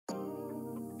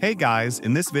Hey guys,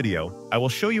 in this video, I will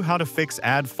show you how to fix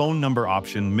add phone number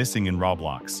option missing in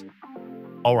Roblox.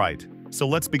 Alright, so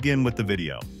let's begin with the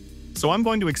video. So I'm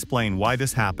going to explain why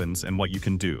this happens and what you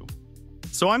can do.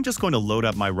 So I'm just going to load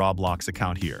up my Roblox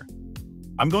account here.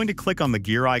 I'm going to click on the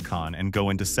gear icon and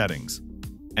go into settings.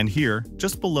 And here,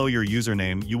 just below your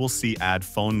username, you will see add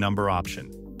phone number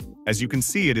option. As you can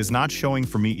see, it is not showing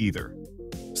for me either.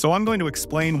 So I'm going to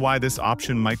explain why this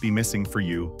option might be missing for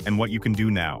you and what you can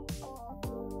do now.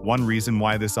 One reason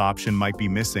why this option might be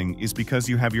missing is because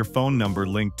you have your phone number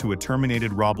linked to a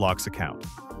terminated Roblox account.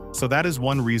 So that is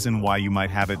one reason why you might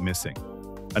have it missing.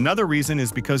 Another reason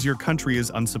is because your country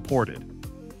is unsupported.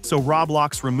 So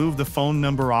Roblox removed the phone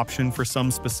number option for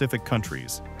some specific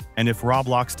countries. And if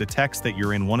Roblox detects that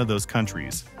you're in one of those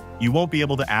countries, you won't be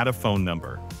able to add a phone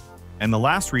number. And the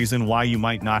last reason why you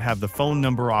might not have the phone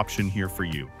number option here for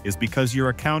you is because your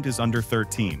account is under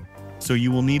 13. So you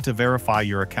will need to verify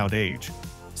your account age.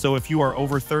 So if you are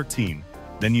over 13,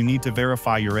 then you need to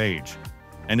verify your age.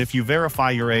 And if you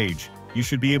verify your age, you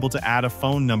should be able to add a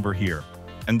phone number here.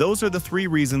 And those are the 3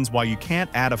 reasons why you can't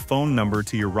add a phone number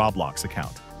to your Roblox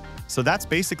account. So that's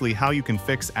basically how you can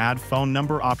fix add phone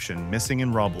number option missing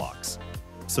in Roblox.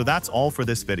 So that's all for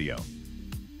this video.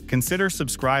 Consider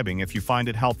subscribing if you find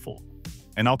it helpful.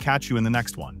 And I'll catch you in the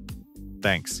next one.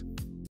 Thanks.